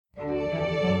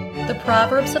The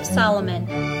Proverbs of Solomon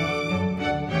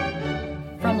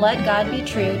from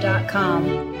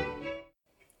LetGodBetrue.com.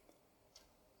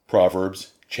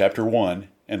 Proverbs chapter 1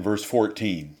 and verse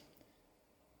 14.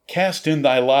 Cast in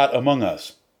thy lot among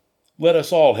us. Let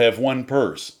us all have one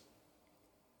purse.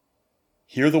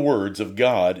 Hear the words of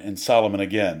God and Solomon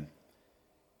again.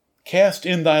 Cast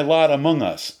in thy lot among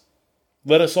us.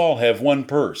 Let us all have one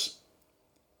purse.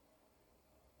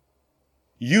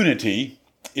 Unity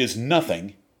is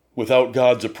nothing without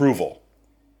God's approval.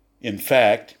 In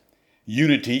fact,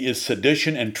 unity is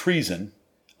sedition and treason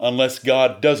unless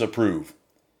God does approve.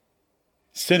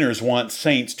 Sinners want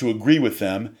saints to agree with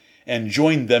them and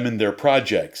join them in their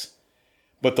projects,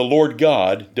 but the Lord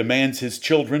God demands His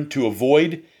children to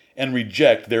avoid and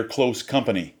reject their close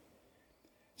company.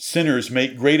 Sinners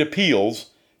make great appeals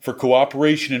for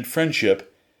cooperation and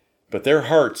friendship, but their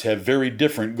hearts have very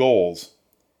different goals.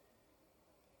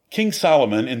 King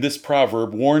Solomon in this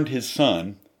proverb warned his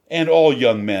son, and all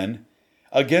young men,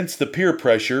 against the peer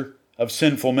pressure of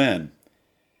sinful men.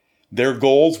 Their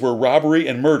goals were robbery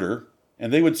and murder,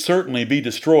 and they would certainly be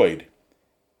destroyed.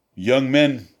 Young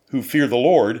men who fear the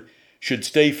Lord should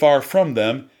stay far from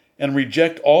them and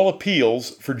reject all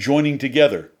appeals for joining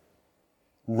together.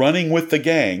 Running with the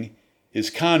gang is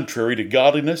contrary to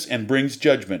godliness and brings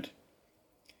judgment.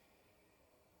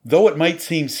 Though it might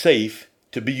seem safe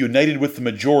to be united with the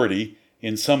majority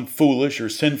in some foolish or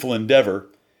sinful endeavor,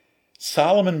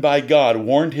 Solomon by God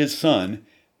warned his son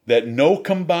that no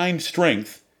combined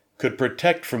strength could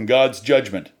protect from God's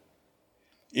judgment.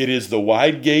 It is the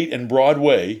wide gate and broad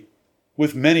way,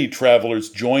 with many travelers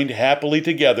joined happily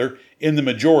together in the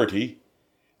majority,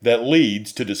 that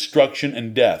leads to destruction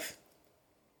and death.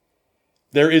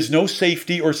 There is no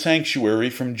safety or sanctuary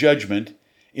from judgment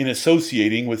in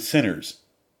associating with sinners.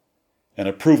 An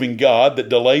approving God that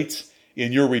delights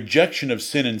in your rejection of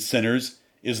sin and sinners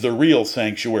is the real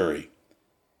sanctuary.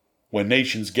 When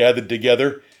nations gathered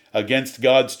together against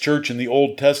God's church in the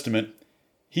Old Testament,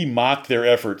 He mocked their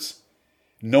efforts,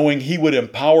 knowing He would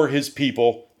empower His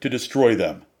people to destroy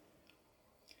them.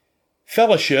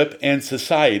 Fellowship and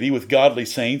society with godly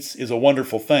saints is a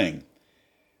wonderful thing,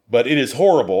 but it is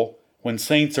horrible when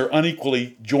saints are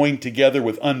unequally joined together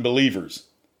with unbelievers.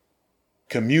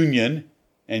 Communion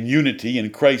and unity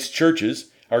in Christ's churches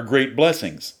are great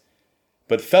blessings,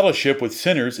 but fellowship with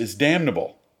sinners is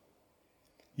damnable.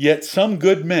 Yet some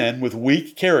good men with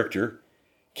weak character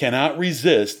cannot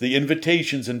resist the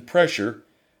invitations and pressure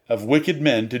of wicked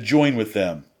men to join with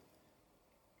them.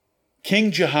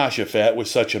 King Jehoshaphat was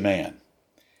such a man.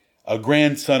 A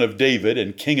grandson of David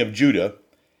and king of Judah,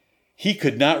 he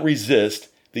could not resist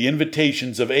the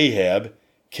invitations of Ahab,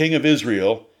 king of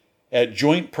Israel, at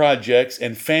joint projects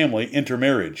and family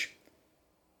intermarriage.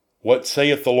 What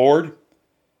saith the Lord?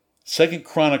 2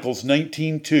 Chronicles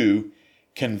 19:2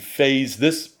 conveys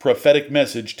this prophetic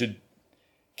message to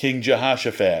King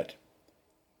Jehoshaphat.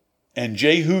 And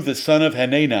Jehu the son of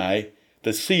Hanani,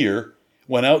 the seer,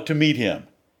 went out to meet him,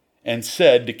 and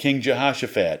said to King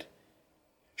Jehoshaphat,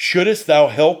 Shouldest thou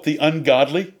help the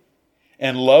ungodly,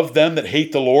 and love them that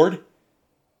hate the Lord?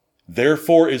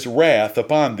 Therefore is wrath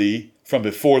upon thee from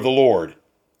before the Lord.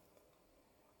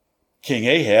 King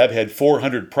Ahab had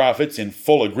 400 prophets in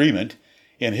full agreement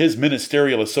in his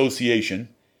ministerial association,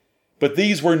 but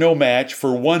these were no match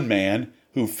for one man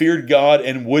who feared God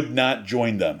and would not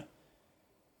join them.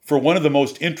 For one of the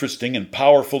most interesting and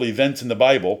powerful events in the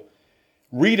Bible,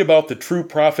 read about the true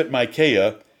prophet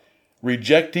Micaiah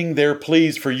rejecting their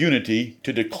pleas for unity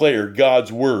to declare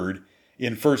God's word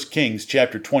in 1 Kings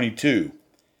chapter 22.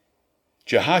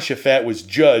 Jehoshaphat was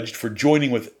judged for joining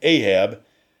with Ahab,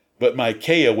 but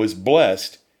Micaiah was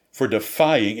blessed for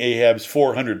defying Ahab's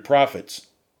 400 prophets.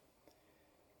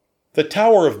 The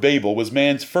Tower of Babel was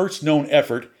man's first known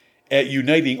effort at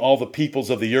uniting all the peoples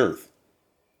of the earth,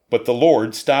 but the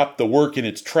Lord stopped the work in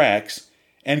its tracks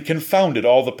and confounded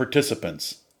all the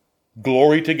participants.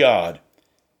 Glory to God!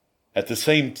 At the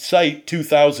same site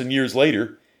 2,000 years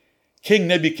later, King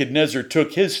Nebuchadnezzar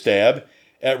took his stab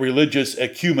at religious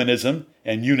ecumenism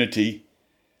and unity,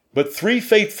 but 3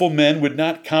 faithful men would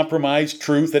not compromise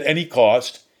truth at any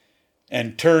cost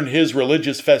and turn his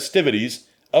religious festivities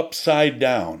upside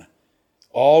down.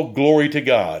 All glory to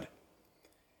God.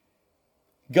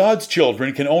 God's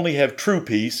children can only have true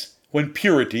peace when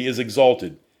purity is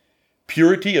exalted,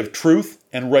 purity of truth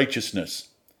and righteousness.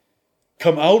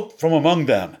 Come out from among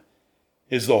them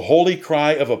is the holy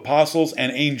cry of apostles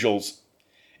and angels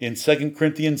in 2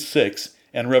 Corinthians 6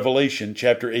 and Revelation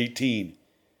chapter 18.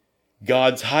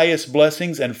 God's highest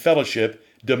blessings and fellowship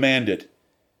demand it.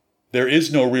 There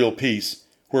is no real peace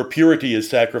where purity is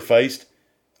sacrificed,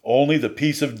 only the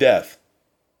peace of death.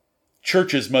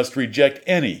 churches must reject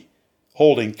any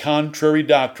holding contrary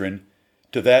doctrine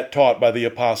to that taught by the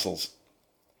apostles.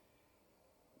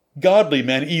 Godly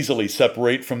men easily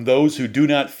separate from those who do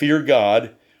not fear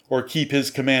God or keep his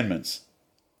commandments.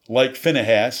 Like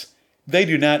Phinehas, they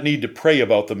do not need to pray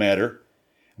about the matter.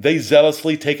 They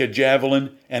zealously take a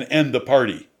javelin and end the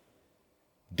party.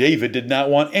 David did not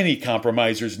want any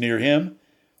compromisers near him,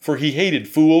 for he hated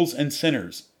fools and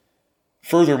sinners.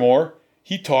 Furthermore,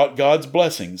 he taught God's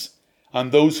blessings on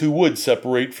those who would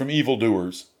separate from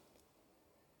evildoers.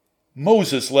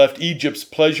 Moses left Egypt's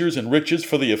pleasures and riches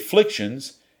for the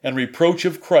afflictions and reproach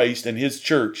of Christ and his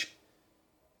church.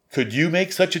 Could you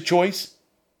make such a choice?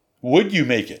 Would you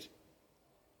make it?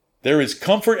 There is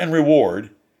comfort and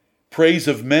reward, praise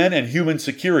of men and human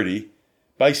security,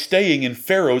 by staying in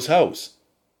Pharaoh's house.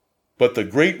 But the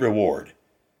great reward,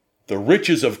 the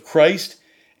riches of Christ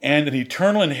and an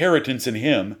eternal inheritance in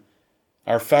him,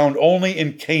 are found only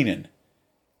in Canaan,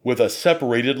 with a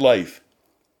separated life.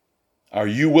 Are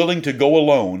you willing to go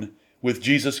alone with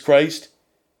Jesus Christ?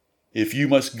 If you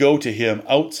must go to him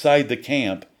outside the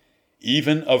camp,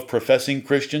 even of professing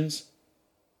Christians?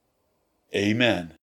 Amen.